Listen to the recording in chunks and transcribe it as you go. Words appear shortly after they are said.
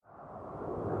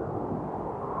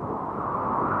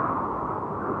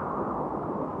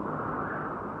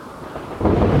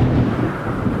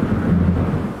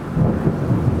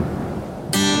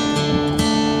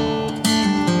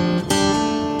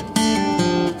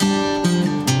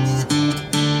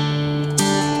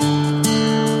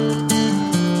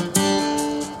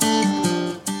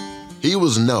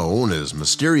known as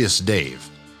Mysterious Dave,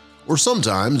 or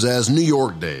sometimes as New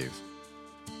York Dave.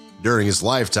 During his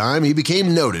lifetime, he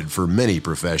became noted for many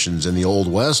professions in the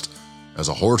Old West as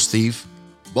a horse thief,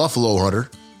 buffalo hunter,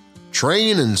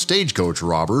 train and stagecoach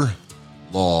robber,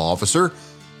 law officer,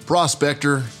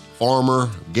 prospector, farmer,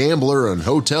 gambler, and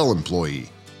hotel employee.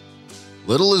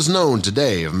 Little is known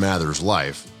today of Mather's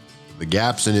life. The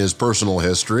gaps in his personal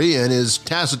history and his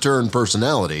taciturn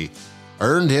personality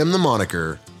earned him the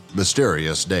moniker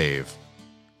Mysterious Dave.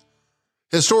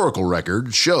 Historical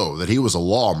records show that he was a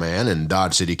lawman in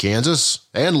Dodge City, Kansas,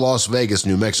 and Las Vegas,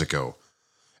 New Mexico,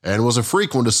 and was a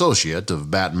frequent associate of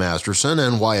Bat Masterson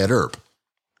and Wyatt Earp.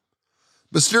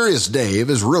 Mysterious Dave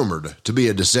is rumored to be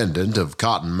a descendant of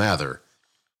Cotton Mather.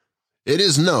 It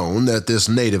is known that this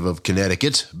native of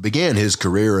Connecticut began his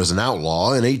career as an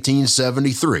outlaw in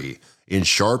 1873 in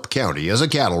Sharp County as a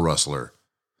cattle rustler.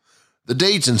 The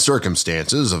dates and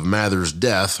circumstances of Mather's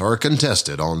death are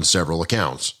contested on several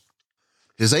accounts.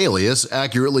 His alias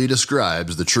accurately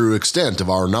describes the true extent of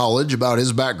our knowledge about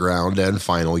his background and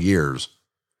final years.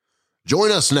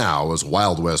 Join us now as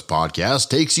Wild West Podcast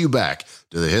takes you back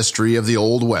to the history of the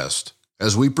Old West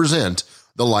as we present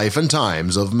the life and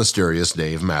times of Mysterious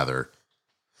Dave Mather.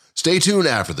 Stay tuned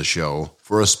after the show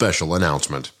for a special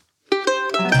announcement.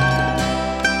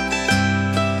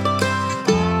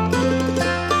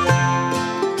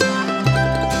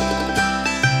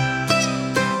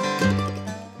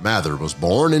 Mather was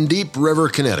born in Deep River,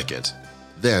 Connecticut,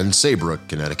 then Saybrook,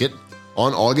 Connecticut,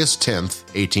 on August 10,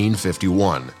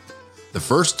 1851, the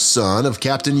first son of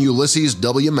Captain Ulysses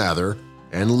W. Mather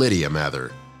and Lydia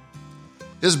Mather.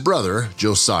 His brother,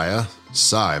 Josiah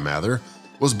Cy Mather,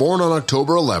 was born on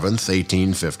October 11,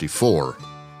 1854.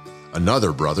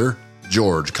 Another brother,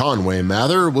 George Conway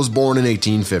Mather, was born in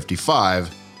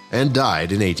 1855 and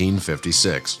died in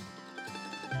 1856.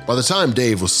 By the time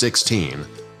Dave was 16,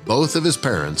 both of his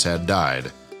parents had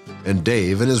died, and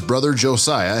Dave and his brother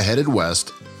Josiah headed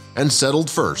west and settled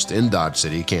first in Dodge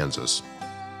City, Kansas.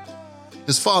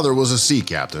 His father was a sea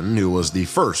captain who was the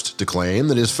first to claim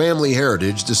that his family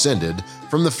heritage descended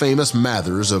from the famous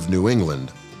Mathers of New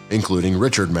England, including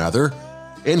Richard Mather,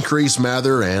 Increase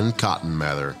Mather, and Cotton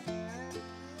Mather.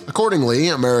 Accordingly,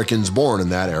 Americans born in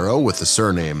that era with the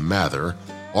surname Mather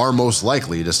are most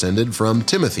likely descended from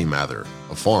Timothy Mather,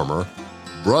 a farmer,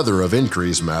 brother of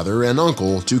Increase Mather and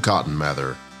uncle to Cotton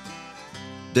Mather.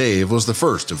 Dave was the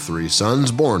first of three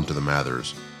sons born to the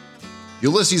Mathers.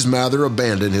 Ulysses Mather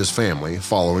abandoned his family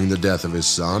following the death of his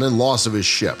son and loss of his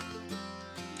ship.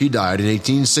 He died in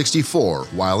 1864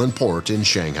 while in port in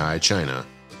Shanghai, China.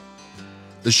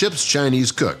 The ship's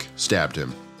Chinese cook stabbed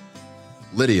him.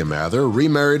 Lydia Mather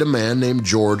remarried a man named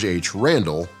George H.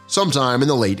 Randall sometime in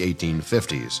the late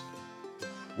 1850s.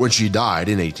 When she died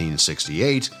in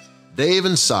 1868, Dave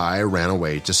and Cy ran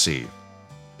away to sea.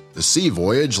 The sea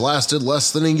voyage lasted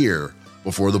less than a year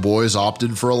before the boys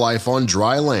opted for a life on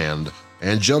dry land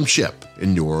and jumped ship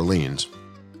in New Orleans.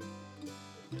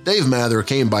 Dave Mather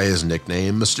came by his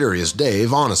nickname Mysterious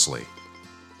Dave honestly.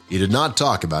 He did not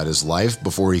talk about his life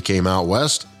before he came out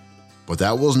west, but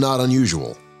that was not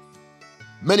unusual.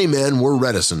 Many men were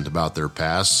reticent about their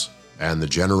pasts, and the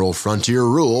general frontier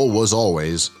rule was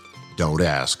always, don't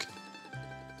ask.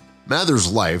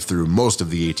 Mather's life through most of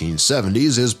the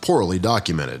 1870s is poorly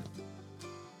documented.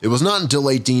 It was not until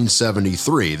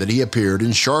 1873 that he appeared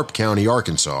in Sharp County,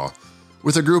 Arkansas,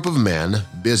 with a group of men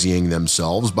busying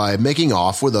themselves by making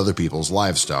off with other people's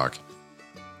livestock.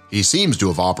 He seems to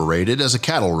have operated as a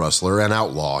cattle rustler and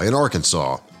outlaw in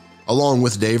Arkansas, along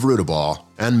with Dave Rudabaugh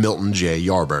and Milton J.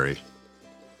 Yarberry.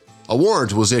 A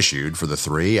warrant was issued for the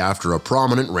three after a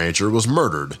prominent rancher was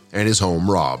murdered and his home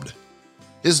robbed.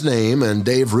 His name and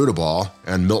Dave Rudabaugh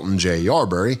and Milton J.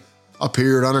 Yarberry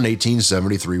appeared on an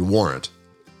 1873 warrant.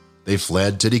 They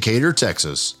fled to Decatur,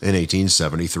 Texas in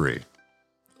 1873.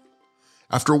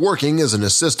 After working as an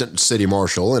assistant city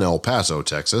marshal in El Paso,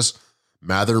 Texas,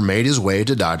 Mather made his way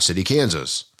to Dodge City,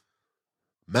 Kansas.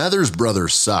 Mather's brother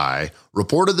Cy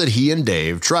reported that he and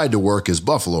Dave tried to work as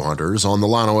buffalo hunters on the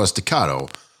Llano Estacado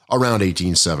around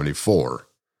 1874.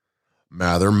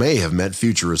 Mather may have met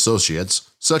future associates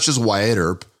such as Wyatt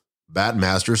Earp, Bat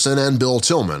Masterson, and Bill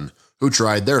Tillman, who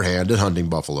tried their hand at hunting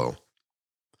buffalo.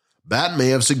 Bat may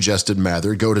have suggested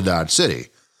Mather go to Dodge City,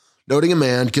 noting a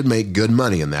man could make good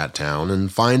money in that town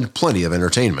and find plenty of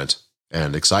entertainment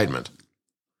and excitement.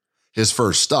 His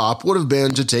first stop would have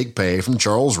been to take pay from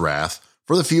Charles Rath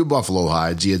for the few buffalo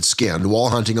hides he had skinned while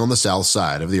hunting on the south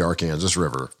side of the Arkansas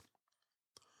River.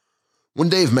 When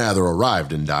Dave Mather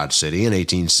arrived in Dodge City in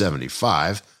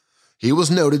 1875, he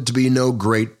was noted to be no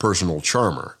great personal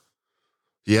charmer.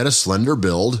 He had a slender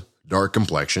build, dark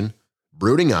complexion,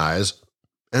 brooding eyes,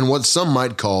 and what some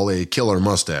might call a killer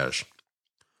mustache.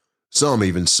 Some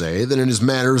even say that in his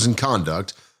manners and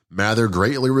conduct, Mather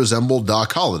greatly resembled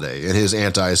Doc Holliday in his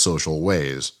antisocial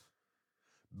ways.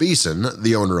 Beeson,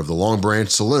 the owner of the Long Branch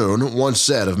Saloon, once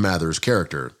said of Mather's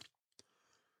character,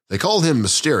 "They called him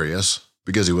mysterious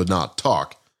because he would not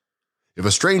talk. If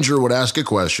a stranger would ask a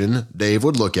question, Dave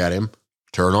would look at him,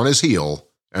 turn on his heel,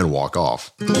 and walk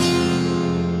off."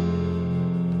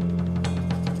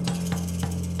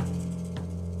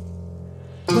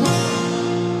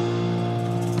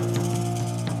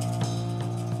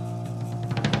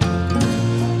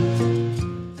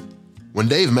 When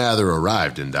Dave Mather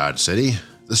arrived in Dodge City,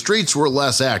 the streets were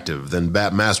less active than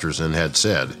Bat Masterson had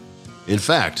said. In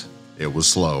fact, it was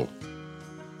slow.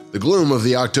 The gloom of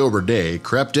the October day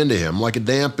crept into him like a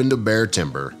damp into bare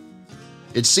timber.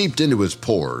 It seeped into his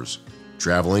pores,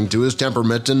 traveling to his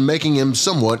temperament and making him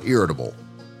somewhat irritable.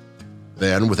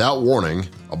 Then, without warning,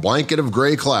 a blanket of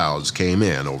gray clouds came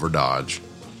in over Dodge.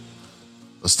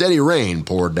 A steady rain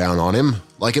poured down on him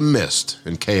like a mist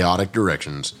in chaotic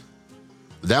directions.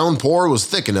 The downpour was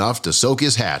thick enough to soak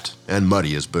his hat and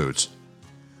muddy his boots.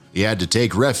 He had to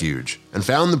take refuge and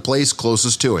found the place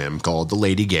closest to him called the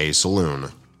Lady Gay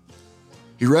Saloon.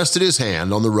 He rested his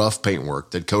hand on the rough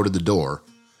paintwork that coated the door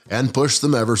and pushed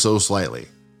them ever so slightly.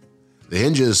 The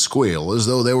hinges squeal as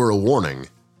though they were a warning,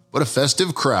 but a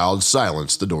festive crowd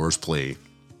silenced the door's plea.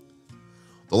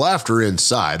 The laughter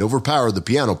inside overpowered the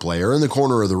piano player in the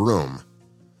corner of the room.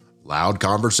 Loud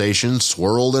conversation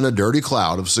swirled in a dirty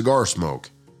cloud of cigar smoke.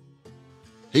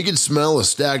 He could smell a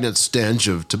stagnant stench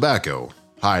of tobacco,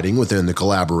 hiding within the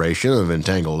collaboration of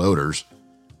entangled odors.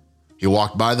 He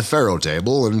walked by the faro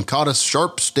table and caught a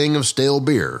sharp sting of stale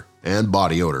beer and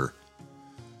body odor.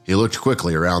 He looked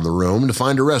quickly around the room to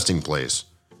find a resting place,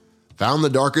 found the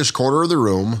darkest corner of the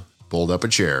room, pulled up a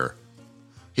chair.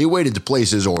 He waited to place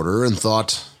his order and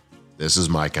thought, "This is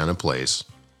my kind of place."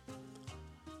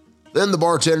 Then the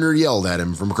bartender yelled at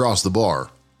him from across the bar.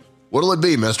 "What'll it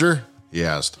be, mister?" he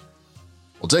asked.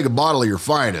 "I'll take a bottle of your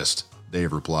finest,"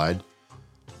 Dave replied.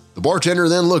 The bartender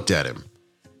then looked at him.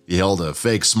 He held a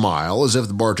fake smile as if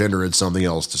the bartender had something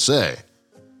else to say.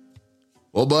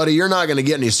 "Well, buddy, you're not going to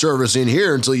get any service in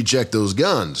here until you check those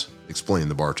guns," explained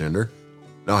the bartender.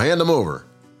 "Now hand them over."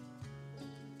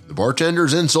 The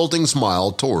bartender's insulting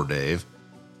smile tore Dave.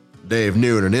 Dave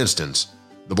knew in an instant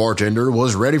the bartender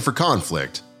was ready for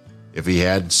conflict if he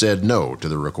had said no to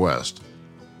the request.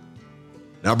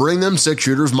 "Now bring them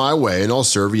 6-shooters my way and I'll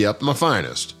serve you up my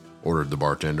finest," ordered the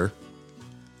bartender.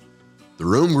 The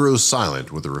room grew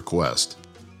silent with the request.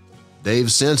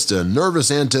 Dave sensed a nervous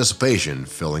anticipation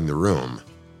filling the room.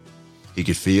 He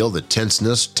could feel the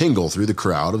tenseness tingle through the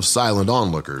crowd of silent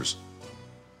onlookers.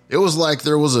 It was like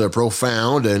there was a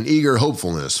profound and eager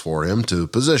hopefulness for him to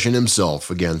position himself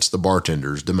against the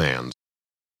bartender's demands.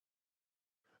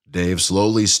 Dave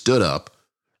slowly stood up,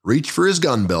 reached for his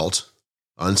gun belt,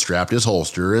 unstrapped his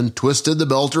holster, and twisted the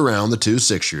belt around the 2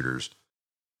 6-shooters.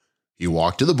 He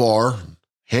walked to the bar,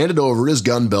 handed over his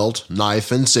gun belt,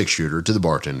 knife, and 6-shooter to the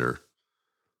bartender.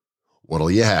 "What'll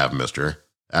you have, mister?"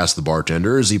 asked the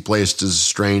bartender as he placed his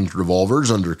strange revolvers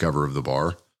under cover of the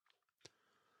bar.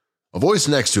 A voice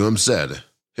next to him said,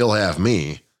 "He'll have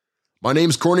me. My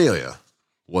name's Cornelia.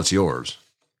 What's yours?"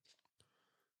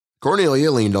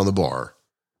 Cornelia leaned on the bar,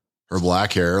 her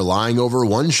black hair lying over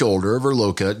one shoulder of her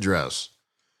low-cut dress.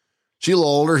 She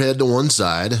lolled her head to one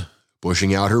side,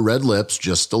 pushing out her red lips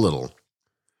just a little.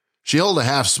 She held a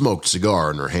half-smoked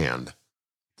cigar in her hand.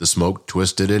 The smoke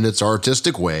twisted in its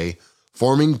artistic way,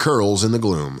 forming curls in the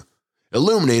gloom,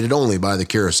 illuminated only by the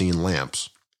kerosene lamps.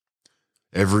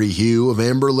 Every hue of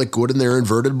amber liquid in their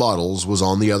inverted bottles was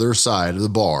on the other side of the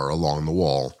bar along the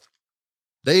wall.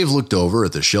 Dave looked over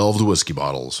at the shelved whiskey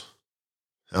bottles.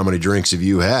 "How many drinks have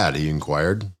you had?" he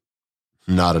inquired.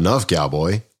 "Not enough,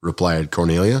 cowboy," replied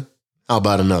Cornelia. "How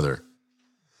about another?"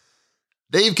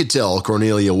 Dave could tell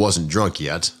Cornelia wasn't drunk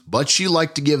yet, but she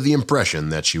liked to give the impression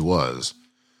that she was.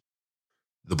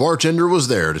 The bartender was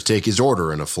there to take his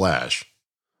order in a flash.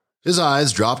 His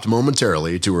eyes dropped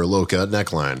momentarily to her low-cut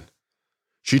neckline.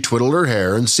 She twiddled her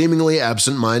hair in seemingly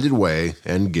absent-minded way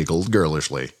and giggled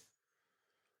girlishly.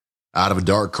 Out of a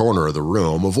dark corner of the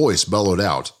room, a voice bellowed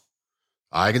out,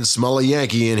 "I can smell a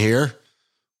Yankee in here.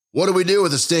 What do we do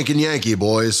with a stinking Yankee,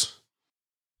 boys?"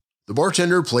 The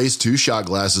bartender placed 2 shot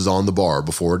glasses on the bar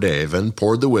before Dave and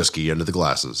poured the whiskey into the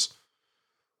glasses.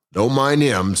 "Don't mind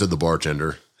him," said the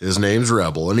bartender. "His name's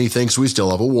Rebel, and he thinks we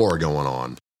still have a war going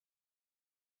on."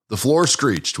 The floor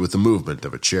screeched with the movement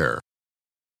of a chair.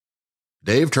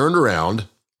 Dave turned around,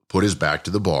 put his back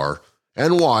to the bar,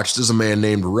 and watched as a man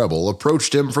named Rebel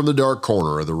approached him from the dark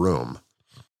corner of the room.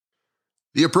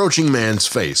 The approaching man's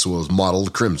face was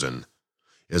mottled crimson.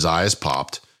 His eyes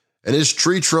popped, and his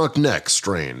tree-trunk neck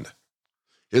strained.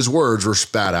 His words were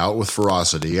spat out with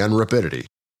ferocity and rapidity.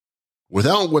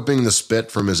 Without whipping the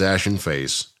spit from his ashen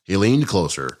face, he leaned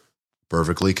closer,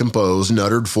 perfectly composed, and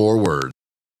uttered 4 words.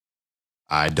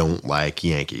 "I don't like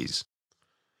Yankees."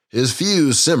 His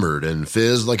fuse simmered and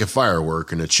fizzed like a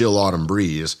firework in a chill autumn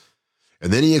breeze,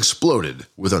 and then he exploded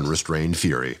with unrestrained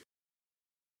fury.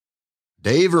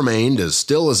 Dave remained as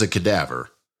still as a cadaver,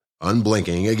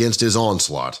 unblinking against his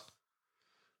onslaught.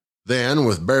 Then,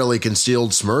 with barely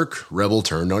concealed smirk, Rebel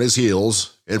turned on his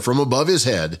heels, and from above his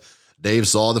head, Dave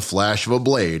saw the flash of a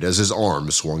blade as his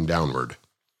arm swung downward.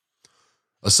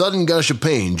 A sudden gush of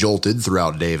pain jolted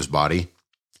throughout Dave's body.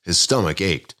 His stomach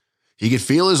ached. He could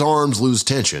feel his arms lose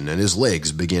tension and his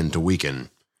legs begin to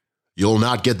weaken. "You'll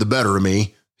not get the better of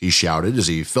me," he shouted as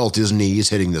he felt his knees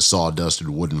hitting the sawdusted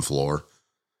wooden floor.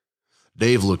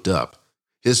 Dave looked up.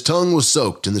 His tongue was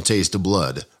soaked in the taste of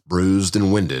blood, bruised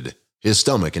and winded, his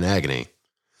stomach in agony.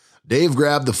 Dave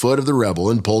grabbed the foot of the Rebel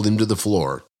and pulled him to the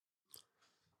floor.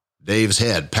 Dave's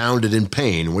head pounded in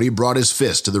pain when he brought his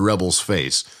fist to the Rebel's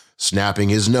face, snapping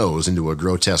his nose into a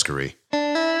grotesquerie.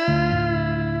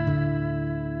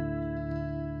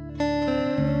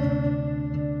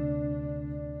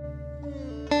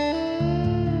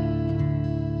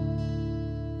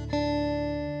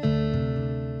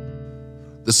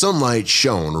 The sunlight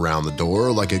shone around the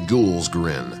door like a ghoul's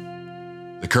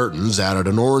grin. The curtains added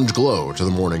an orange glow to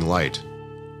the morning light.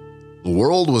 The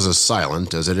world was as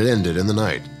silent as it had ended in the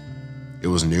night. It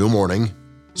was a new morning,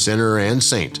 sinner and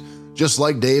saint, just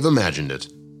like Dave imagined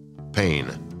it.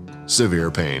 Pain.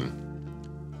 Severe pain.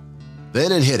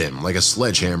 Then it hit him like a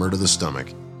sledgehammer to the stomach.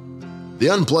 The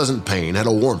unpleasant pain had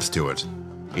a warmth to it,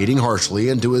 eating harshly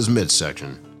into his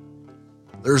midsection.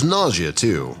 There's nausea,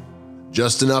 too,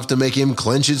 just enough to make him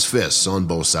clench his fists on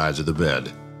both sides of the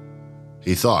bed.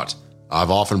 He thought,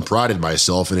 "I've often prided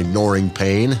myself in ignoring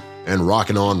pain and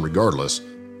rocking on regardless,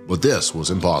 but this was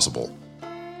impossible."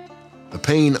 The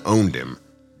pain owned him.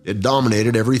 It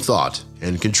dominated every thought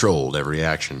and controlled every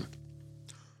action.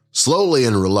 Slowly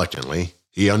and reluctantly,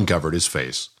 he uncovered his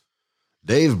face.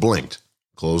 Dave blinked,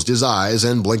 closed his eyes,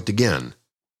 and blinked again.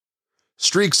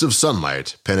 Streaks of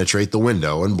sunlight penetrate the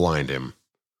window and blind him.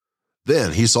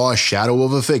 Then he saw a shadow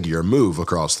of a figure move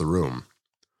across the room.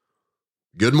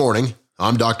 "Good morning,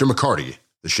 I'm Dr. McCarty,"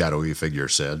 the shadowy figure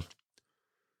said.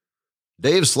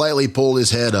 Dave slightly pulled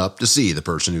his head up to see the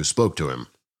person who spoke to him.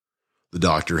 The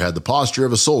doctor had the posture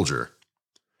of a soldier.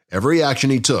 Every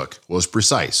action he took was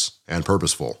precise and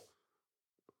purposeful.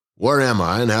 "Where am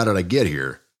I and how did I get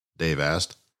here?" Dave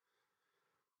asked.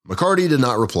 McCarty did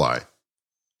not reply.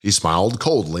 He smiled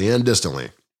coldly and distantly.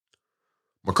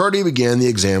 McCarty began the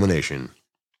examination.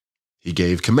 He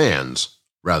gave commands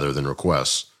rather than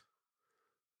requests.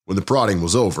 When the prodding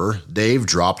was over, Dave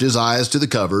dropped his eyes to the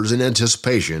covers in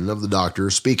anticipation of the doctor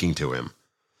speaking to him.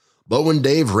 But when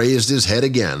Dave raised his head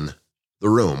again, the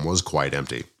room was quite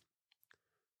empty.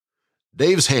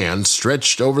 Dave's hand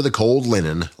stretched over the cold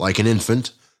linen like an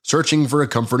infant searching for a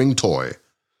comforting toy,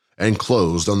 and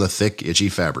closed on the thick, itchy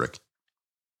fabric.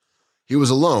 He was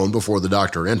alone before the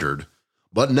doctor entered,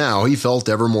 but now he felt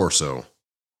ever more so.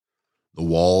 The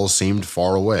walls seemed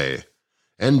far away,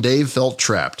 and Dave felt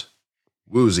trapped,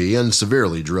 woozy, and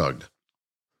severely drugged.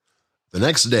 The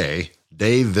next day,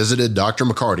 Dave visited Dr.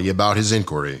 McCarty about his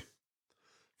inquiry.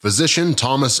 Physician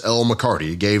Thomas L.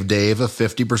 McCarty gave Dave a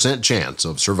 50% chance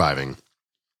of surviving.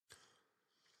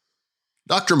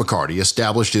 Dr. McCarty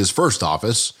established his first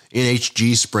office in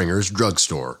H.G. Springer's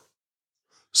drugstore.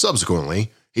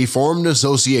 Subsequently, he formed an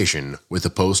association with the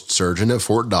post surgeon at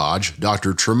Fort Dodge,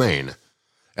 Dr. Tremaine,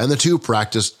 and the two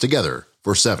practiced together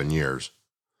for 7 years.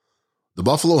 The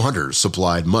Buffalo Hunters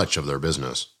supplied much of their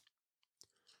business.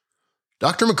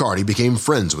 Dr. McCarty became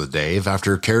friends with Dave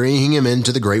after carrying him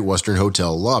into the Great Western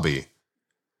Hotel lobby.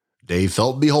 Dave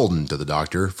felt beholden to the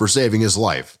doctor for saving his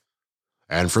life,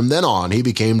 and from then on he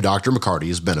became Dr.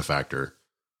 McCarty's benefactor.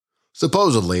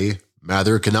 Supposedly,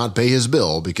 Mather could not pay his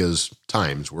bill because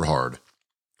times were hard.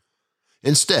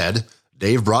 Instead,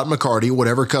 Dave brought McCarty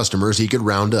whatever customers he could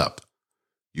round up,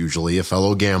 usually a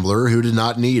fellow gambler who did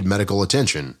not need medical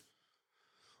attention.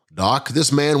 "Doc,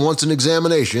 this man wants an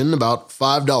examination, about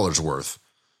 $5 worth,"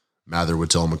 Mather would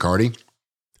tell McCarty.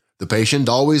 The patient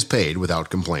always paid without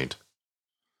complaint.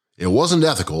 "It wasn't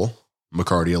ethical,"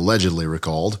 McCarty allegedly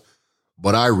recalled,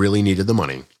 "but I really needed the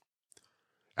money."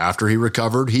 After he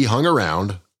recovered, he hung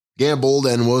around, gambled,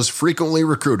 and was frequently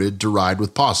recruited to ride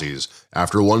with posses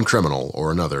after one criminal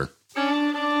or another.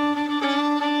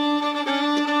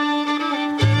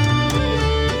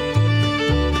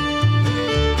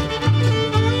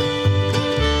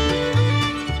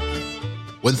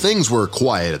 When things were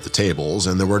quiet at the tables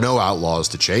and there were no outlaws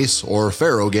to chase or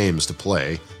faro games to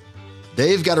play,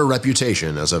 Dave got a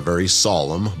reputation as a very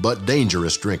solemn but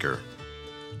dangerous drinker.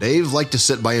 Dave liked to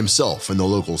sit by himself in the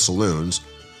local saloons,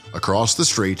 across the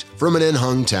street from an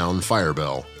in-hung town fire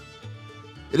bell.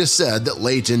 It is said that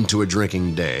late into a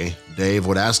drinking day, Dave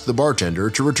would ask the bartender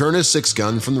to return his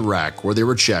six-gun from the rack where they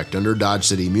were checked under Dodge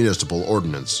City Municipal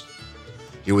Ordinance.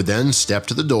 He would then step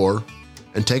to the door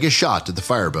and take a shot at the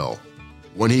fire bell.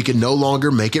 When he could no longer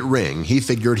make it ring, he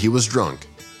figured he was drunk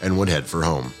and would head for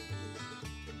home.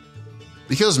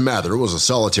 Because Mather was a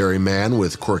solitary man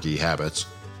with quirky habits,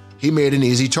 he made an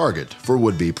easy target for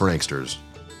would-be pranksters.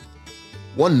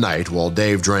 One night, while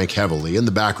Dave drank heavily in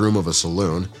the back room of a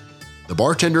saloon, the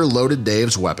bartender loaded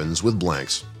Dave's weapons with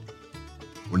blanks.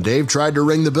 When Dave tried to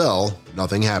ring the bell,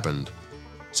 nothing happened,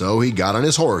 so he got on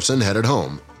his horse and headed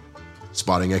home.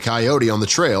 Spotting a coyote on the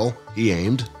trail, he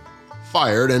aimed,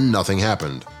 fired, and nothing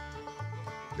happened.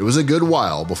 It was a good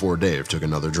while before Dave took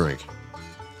another drink.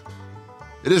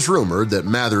 It is rumored that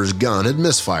Mather's gun had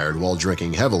misfired while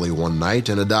drinking heavily one night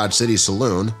in a Dodge City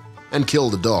saloon and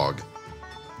killed a dog.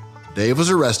 Dave was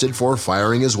arrested for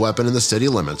firing his weapon in the city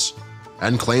limits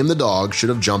and claimed the dog should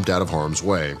have jumped out of harm's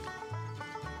way.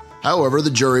 However,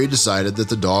 the jury decided that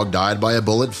the dog died by a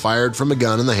bullet fired from a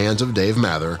gun in the hands of Dave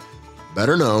Mather,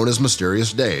 better known as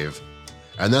Mysterious Dave,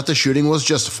 and that the shooting was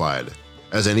justified,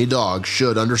 as any dog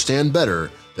should understand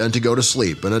better than to go to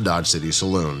sleep in a Dodge City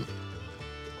saloon.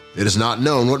 It is not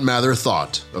known what Mather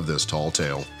thought of this tall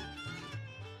tale.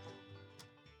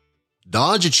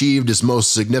 Dodge achieved its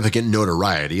most significant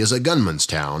notoriety as a gunman's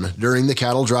town during the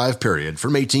cattle drive period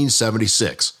from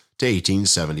 1876 to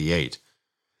 1878.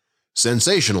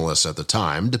 Sensationalists at the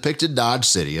time depicted Dodge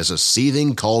City as a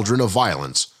seething cauldron of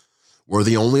violence, where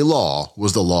the only law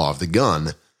was the law of the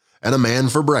gun, and a man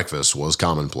for breakfast was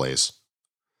commonplace.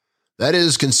 That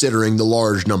is, considering the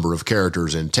large number of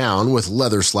characters in town with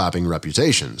leather-slapping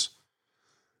reputations.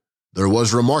 There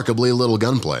was remarkably little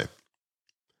gunplay.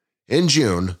 In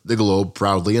June, the Globe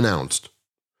proudly announced,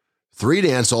 3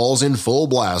 dance halls in full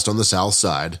blast on the south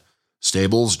side,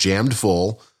 stables jammed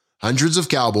full, hundreds of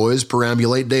cowboys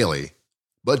perambulate daily,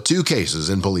 but 2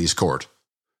 cases in police court.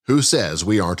 Who says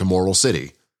we aren't a moral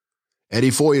city?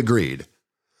 Eddie Foy agreed.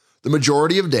 The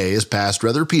majority of days passed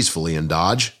rather peacefully in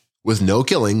Dodge, with no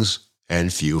killings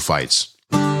and few fights.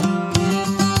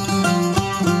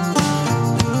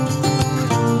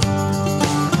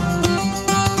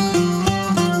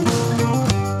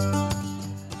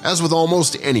 As with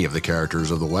almost any of the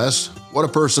characters of the West, what a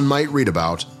person might read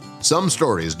about, some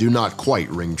stories do not quite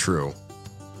ring true.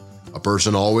 A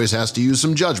person always has to use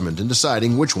some judgment in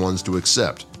deciding which ones to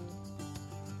accept.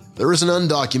 There is an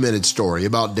undocumented story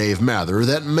about Dave Mather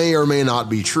that may or may not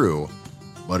be true,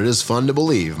 but it is fun to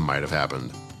believe might have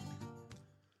happened.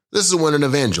 This is when an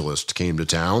evangelist came to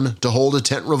town to hold a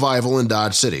tent revival in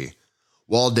Dodge City,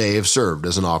 while Dave served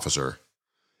as an officer.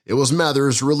 It was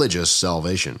Mather's religious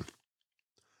salvation.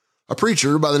 A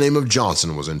preacher by the name of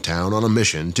Johnson was in town on a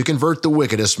mission to convert the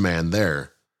wickedest man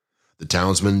there. The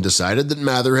townsmen decided that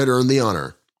Mather had earned the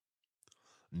honor.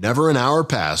 Never an hour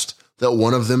passed that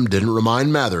one of them didn't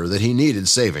remind Mather that he needed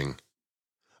saving.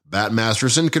 Bat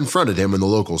Masterson confronted him in the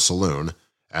local saloon,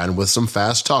 and with some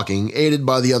fast talking aided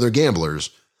by the other gamblers,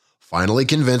 finally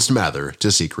convinced Mather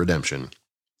to seek redemption.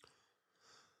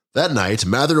 That night,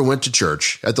 Mather went to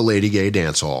church at the Lady Gay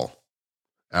Dance Hall.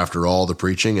 After all the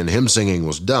preaching and hymn singing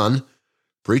was done,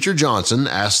 Preacher Johnson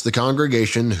asked the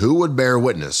congregation who would bear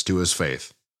witness to his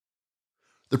faith.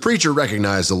 The preacher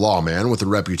recognized the lawman with a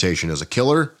reputation as a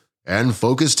killer and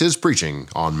focused his preaching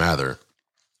on Mather.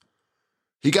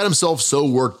 He got himself so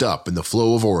worked up in the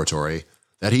flow of oratory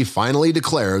that he finally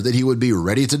declared that he would be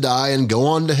ready to die and go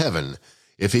on to heaven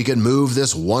if he could move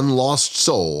this one lost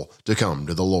soul to come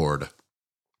to the Lord.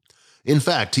 In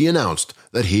fact, he announced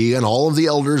that he and all of the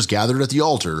elders gathered at the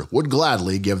altar would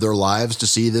gladly give their lives to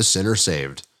see this sinner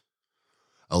saved.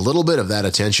 A little bit of that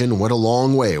attention went a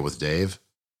long way with Dave.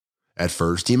 At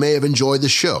first, he may have enjoyed the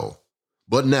show,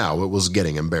 but now it was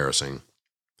getting embarrassing.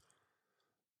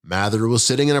 Mather was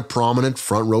sitting in a prominent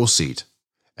front row seat,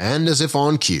 and as if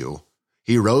on cue,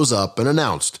 he rose up and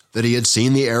announced that he had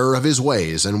seen the error of his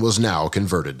ways and was now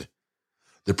converted.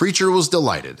 The preacher was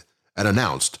delighted and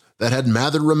announced that had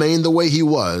Mather remained the way he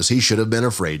was, he should have been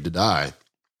afraid to die.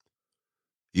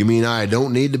 "You mean I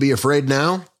don't need to be afraid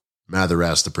now?" Mather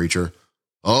asked the preacher.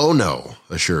 "Oh, no,"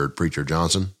 assured Preacher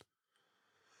Johnson.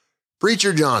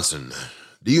 "Preacher Johnson,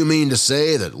 do you mean to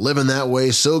say that living that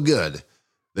way so good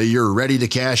that you're ready to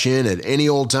cash in at any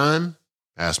old time?"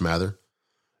 asked Mather.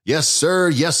 Yes,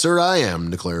 sir, I am,"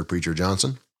 declared Preacher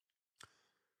Johnson.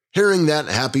 Hearing that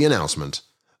happy announcement,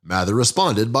 Mather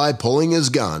responded by pulling his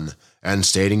gun and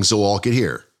stating so all could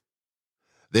hear,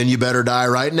 "Then you better die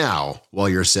right now while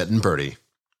you're sitting purty."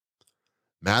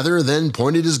 Mather then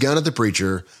pointed his gun at the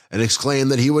preacher and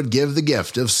exclaimed that he would give the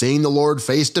gift of seeing the Lord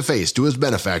face to face to his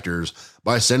benefactors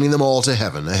by sending them all to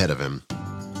heaven ahead of him.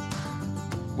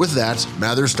 With that,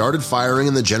 Mather started firing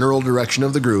in the general direction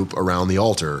of the group around the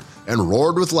altar and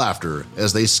roared with laughter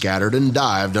as they scattered and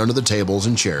dived under the tables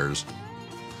and chairs.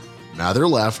 Mather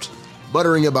left,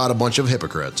 muttering about a bunch of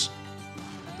hypocrites.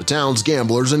 The town's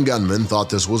gamblers and gunmen thought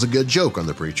this was a good joke on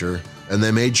the preacher, and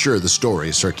they made sure the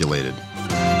story circulated.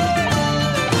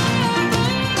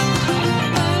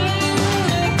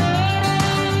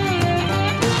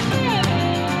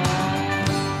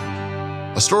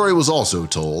 A story was also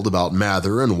told about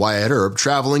Mather and Wyatt Earp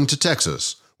traveling to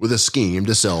Texas with a scheme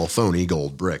to sell phony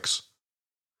gold bricks.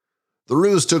 The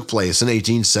ruse took place in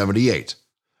 1878,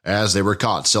 as they were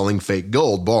caught selling fake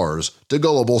gold bars to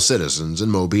gullible citizens in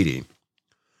Mobeetie.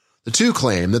 The two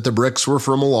claimed that the bricks were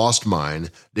from a lost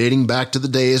mine dating back to the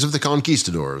days of the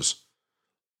conquistadors.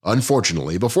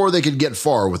 Unfortunately, before they could get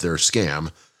far with their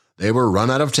scam, they were run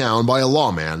out of town by a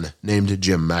lawman named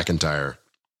Jim McIntyre.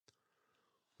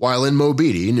 While in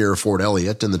Mobeetie, near Fort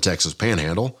Elliott in the Texas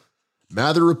Panhandle,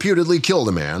 Mather reputedly killed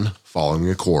a man following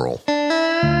a quarrel.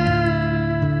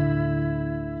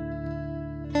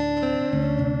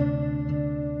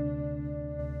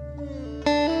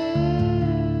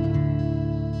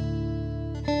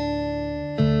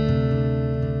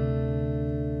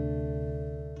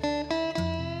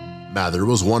 Mather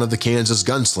was one of the Kansas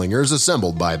gunslingers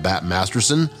assembled by Bat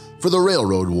Masterson for the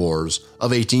Railroad Wars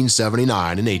of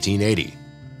 1879 and 1880.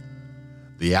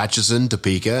 The Atchison,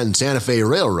 Topeka, and Santa Fe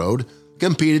Railroad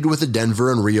competed with the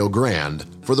Denver and Rio Grande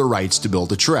for the rights to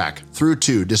build a track through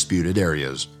two disputed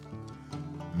areas.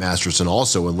 Masterson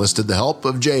also enlisted the help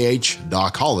of J.H.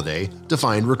 Doc Holliday to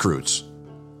find recruits.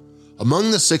 Among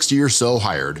the 60 or so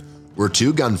hired were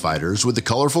two gunfighters with the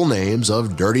colorful names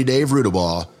of Dirty Dave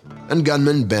Rudabaugh and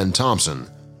gunman Ben Thompson,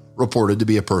 reported to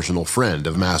be a personal friend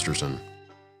of Masterson.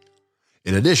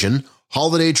 In addition,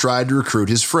 Holliday tried to recruit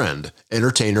his friend,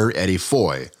 entertainer Eddie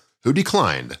Foy, who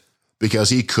declined because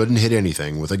he couldn't hit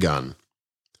anything with a gun.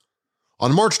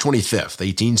 On March 25,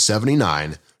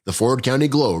 1879, the Ford County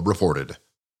Globe reported,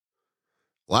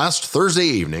 "Last Thursday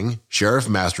evening, Sheriff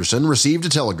Masterson received a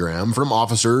telegram from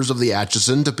officers of the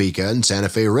Atchison, Topeka, and Santa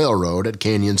Fe Railroad at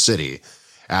Canyon City,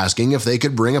 asking if they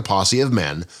could bring a posse of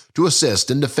men to assist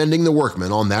in defending the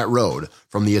workmen on that road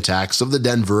from the attacks of the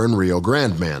Denver and Rio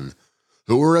Grande men,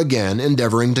 who were again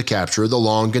endeavoring to capture the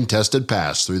long-contested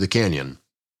pass through the canyon."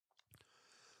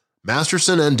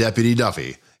 Masterson and Deputy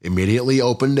Duffy immediately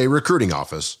opened a recruiting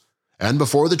office, and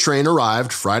before the train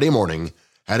arrived Friday morning,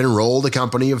 had enrolled a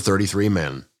company of 33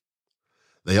 men.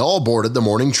 They all boarded the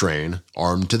morning train,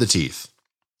 armed to the teeth.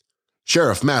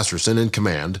 Sheriff Masterson, in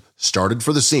command, started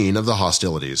for the scene of the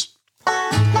hostilities.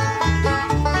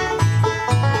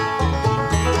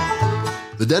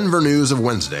 The Denver News of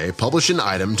Wednesday published an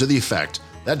item to the effect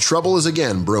that trouble is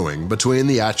again brewing between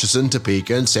the Atchison,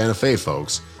 Topeka, and Santa Fe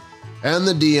folks and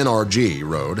the DNRG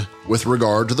road with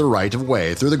regard to the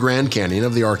right-of-way through the Grand Canyon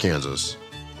of the Arkansas.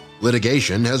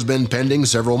 Litigation has been pending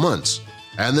several months,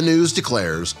 and the news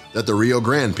declares that the Rio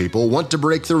Grande people want to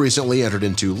break the recently entered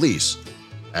into lease,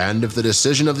 and if the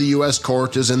decision of the U.S.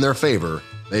 court is in their favor,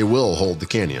 they will hold the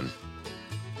canyon.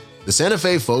 The Santa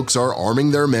Fe folks are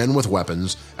arming their men with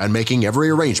weapons and making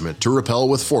every arrangement to repel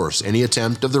with force any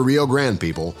attempt of the Rio Grande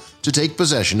people to take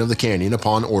possession of the canyon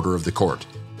upon order of the court.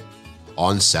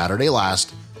 On Saturday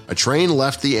last, a train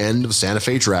left the end of Santa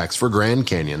Fe tracks for Grand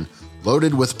Canyon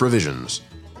loaded with provisions,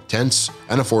 tents,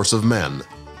 and a force of men,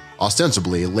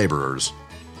 ostensibly laborers.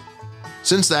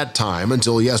 Since that time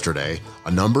until yesterday,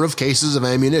 a number of cases of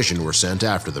ammunition were sent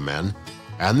after the men,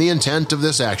 and the intent of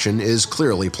this action is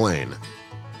clearly plain.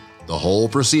 The whole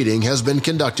proceeding has been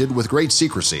conducted with great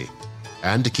secrecy,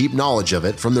 and to keep knowledge of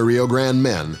it from the Rio Grande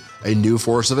men, a new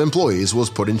force of employees was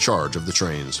put in charge of the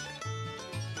trains.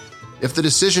 If the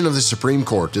decision of the Supreme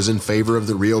Court is in favor of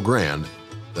the Rio Grande,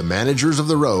 the managers of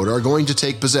the road are going to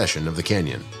take possession of the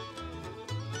canyon.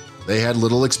 They had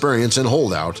little experience in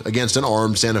holdout against an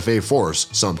armed Santa Fe force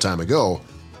some time ago,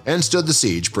 and stood the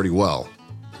siege pretty well.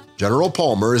 General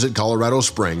Palmer is at Colorado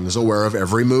Springs, aware of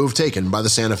every move taken by the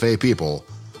Santa Fe people,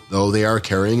 though they are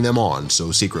carrying them on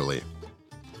so secretly.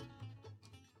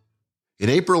 In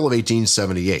April of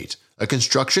 1878, a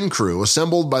construction crew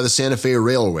assembled by the Santa Fe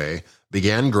Railway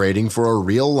began grading for a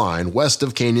real line west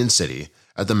of Canyon City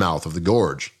at the mouth of the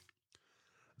gorge.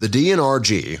 The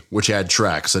DNRG, which had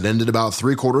tracks that ended about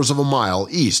 3/4 of a mile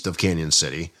east of Canyon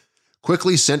City,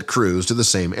 quickly sent crews to the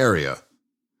same area.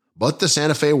 but the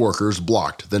Santa Fe workers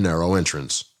blocked the narrow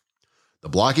entrance. The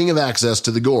blocking of access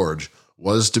to the gorge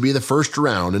was to be the first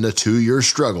round in a 2-year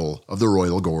struggle of the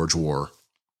Royal Gorge War.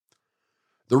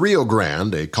 The Rio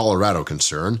Grande, a Colorado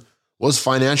concern, was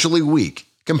financially weak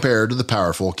compared to the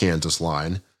powerful Kansas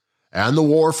line, and the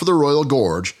war for the Royal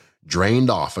Gorge drained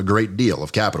off a great deal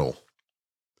of capital.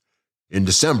 In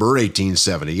December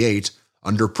 1878,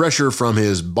 under pressure from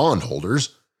his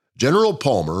bondholders, General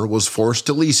Palmer was forced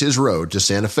to lease his road to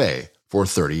Santa Fe for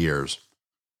 30 years.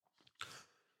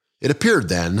 It appeared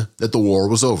then that the war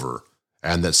was over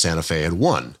and that Santa Fe had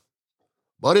won.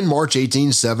 But in March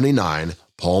 1879,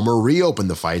 Palmer reopened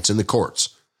the fights in the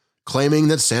courts, claiming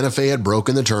that Santa Fe had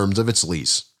broken the terms of its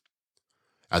lease.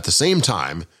 At the same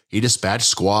time, he dispatched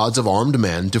squads of armed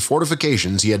men to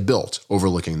fortifications he had built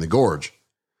overlooking the gorge.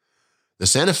 The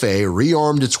Santa Fe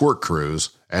rearmed its work crews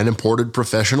and imported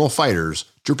professional fighters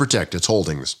to protect its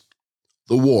holdings.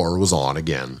 The war was on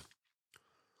again.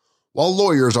 While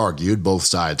lawyers argued both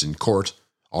sides in court,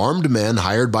 armed men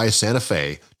hired by Santa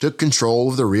Fe took control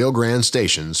of the Rio Grande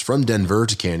stations from Denver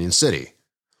to Canyon City.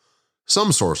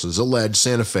 Some sources allege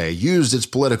Santa Fe used its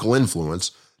political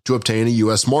influence to obtain a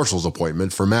U.S. Marshal's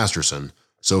appointment for Masterson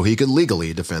so he could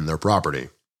legally defend their property.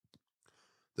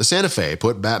 The Santa Fe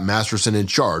put Bat Masterson in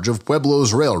charge of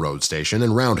Pueblo's railroad station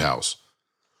and roundhouse.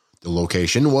 The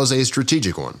location was a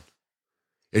strategic one.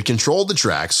 It controlled the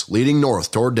tracks leading north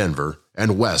toward Denver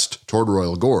and west toward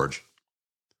Royal Gorge.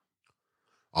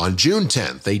 On June 10,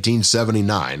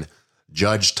 1879,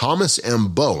 Judge Thomas M.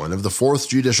 Bowen of the 4th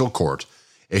Judicial Court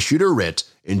issued a writ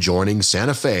enjoining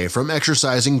Santa Fe from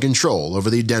exercising control over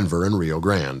the Denver and Rio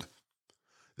Grande.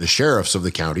 The sheriffs of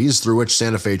the counties through which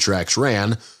Santa Fe tracks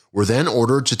ran were then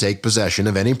ordered to take possession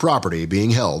of any property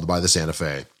being held by the Santa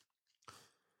Fe.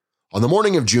 On the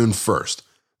morning of June 1st,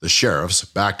 the sheriffs,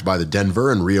 backed by the Denver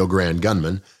and Rio Grande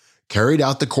gunmen, carried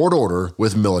out the court order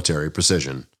with military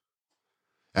precision.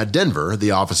 At Denver,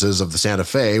 the offices of the Santa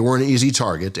Fe were an easy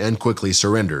target and quickly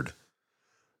surrendered.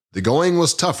 The going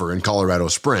was tougher in Colorado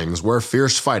Springs, where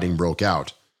fierce fighting broke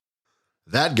out.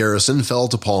 That garrison fell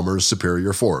to Palmer's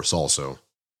superior force also.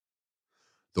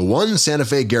 The one Santa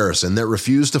Fe garrison that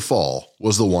refused to fall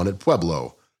was the one at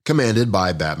Pueblo, commanded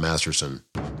by Bat Masterson.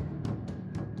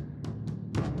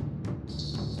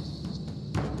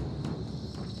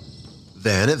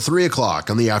 Then, at 3 o'clock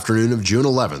on the afternoon of June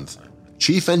 11th,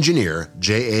 Chief Engineer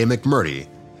J.A. McMurdy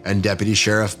and Deputy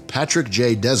Sheriff Patrick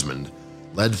J. Desmond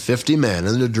led 50 men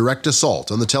in a direct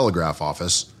assault on the telegraph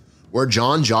office, where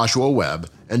John Joshua Webb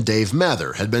and Dave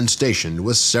Mather had been stationed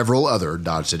with several other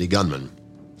Dodge City gunmen.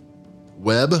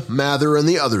 Webb, Mather, and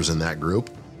the others in that group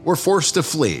were forced to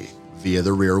flee via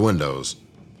the rear windows.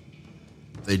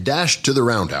 They dashed to the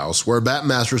roundhouse where Bat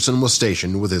Masterson was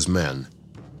stationed with his men.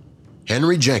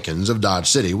 Henry Jenkins of Dodge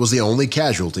City was the only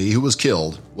casualty who was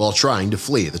killed while trying to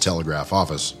flee the telegraph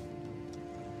office.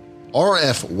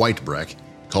 R.F. Whitebreck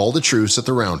called a truce at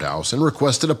the roundhouse and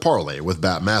requested a parley with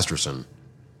Bat Masterson.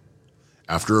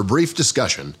 After a brief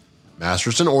discussion,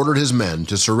 Masterson ordered his men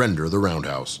to surrender the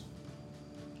roundhouse.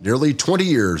 Nearly 20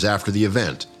 years after the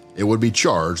event, it would be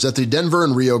charged that the Denver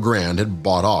and Rio Grande had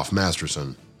bought off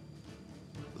Masterson.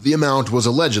 The amount was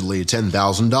allegedly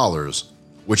 $10,000,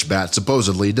 which Bat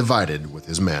supposedly divided with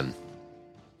his men.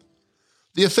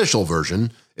 The official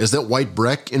version is that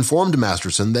Whitebreck informed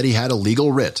Masterson that he had a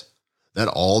legal writ, that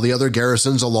all the other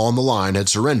garrisons along the line had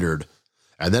surrendered,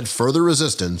 and that further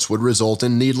resistance would result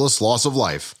in needless loss of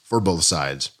life for both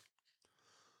sides.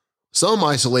 Some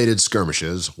isolated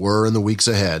skirmishes were in the weeks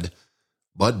ahead,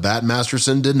 but Bat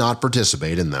Masterson did not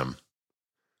participate in them.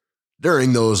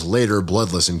 During those later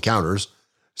bloodless encounters,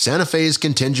 Santa Fe's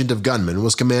contingent of gunmen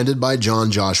was commanded by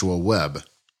John Joshua Webb.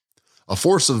 A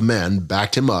force of men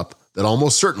backed him up that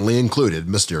almost certainly included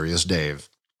Mysterious Dave.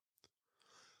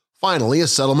 Finally, a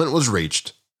settlement was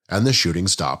reached, and the shooting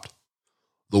stopped.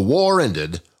 The war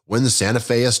ended when the Santa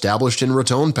Fe established in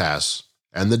Raton Pass,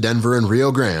 and the Denver and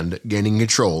Rio Grande gaining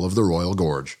control of the Royal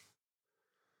Gorge.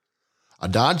 A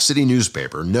Dodge City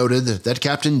newspaper noted that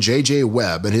Captain J.J.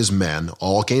 Webb and his men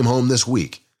all came home this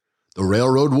week, the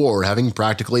Railroad War having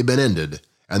practically been ended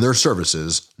and their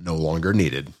services no longer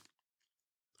needed.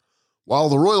 While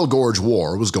the Royal Gorge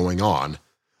War was going on,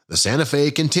 the Santa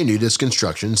Fe continued its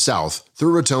construction south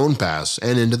through Raton Pass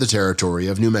and into the territory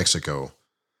of New Mexico.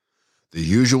 The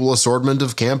usual assortment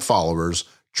of camp followers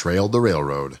trailed the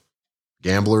railroad: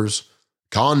 gamblers,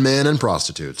 con men, and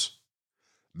prostitutes.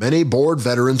 Many bored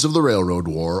veterans of the Railroad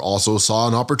War also saw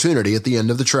an opportunity at the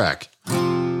end of the track.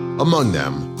 Among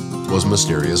them was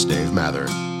Mysterious Dave Mather.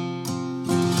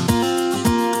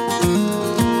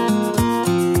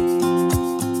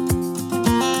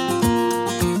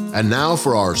 And now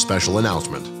for our special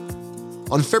announcement.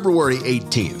 On February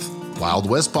 18th, Wild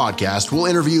West Podcast will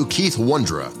interview Keith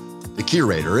Wondra, the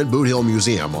curator at Boot Hill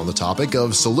Museum, on the topic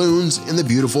of saloons in the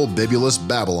beautiful bibulous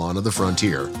Babylon of the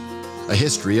frontier, a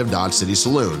history of Dodge City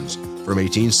saloons from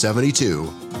 1872 to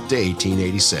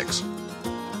 1886.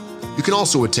 You can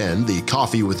also attend the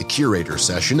Coffee with the Curator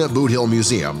session at Boot Hill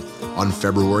Museum on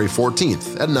February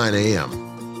 14th at 9 a.m.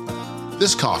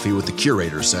 This Coffee with the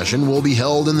Curator session will be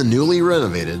held in the newly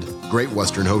renovated Great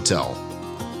Western Hotel.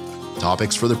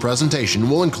 Topics for the presentation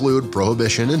will include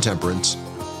Prohibition and Temperance,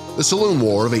 the Saloon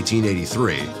War of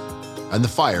 1883, and the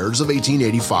fires of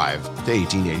 1885 to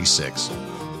 1886.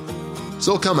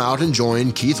 So come out and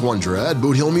join Keith Wondra at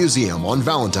Boot Hill Museum on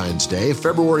Valentine's Day,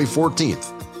 February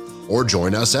 14th, or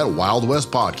join us at Wild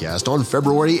West Podcast on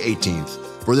February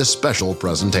 18th for this special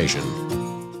presentation.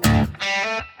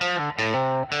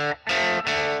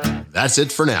 That's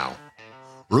it for now.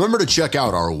 Remember to check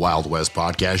out our Wild West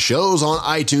Podcast shows on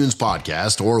iTunes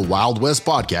Podcast or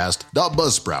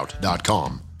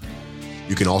wildwestpodcast.buzzsprout.com.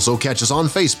 You can also catch us on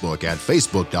Facebook at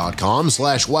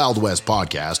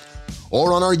facebook.com/wildwestpodcast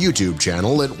or on our YouTube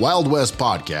channel at Wild West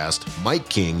Podcast, Mike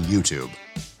King YouTube.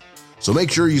 So make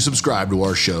sure you subscribe to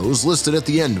our shows listed at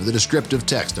the end of the descriptive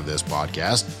text of this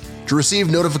podcast to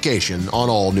receive notification on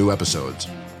all new episodes.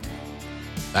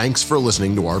 Thanks for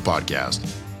listening to our podcast.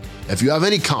 If you have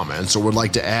any comments or would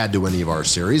like to add to any of our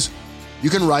series, you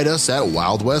can write us at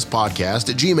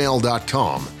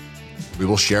wildwestpodcast@gmail.com. We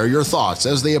will share your thoughts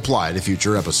as they apply to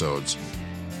future episodes.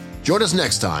 Join us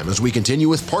next time as we continue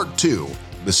with Part 2,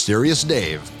 Mysterious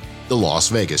Dave, The Las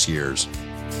Vegas Years.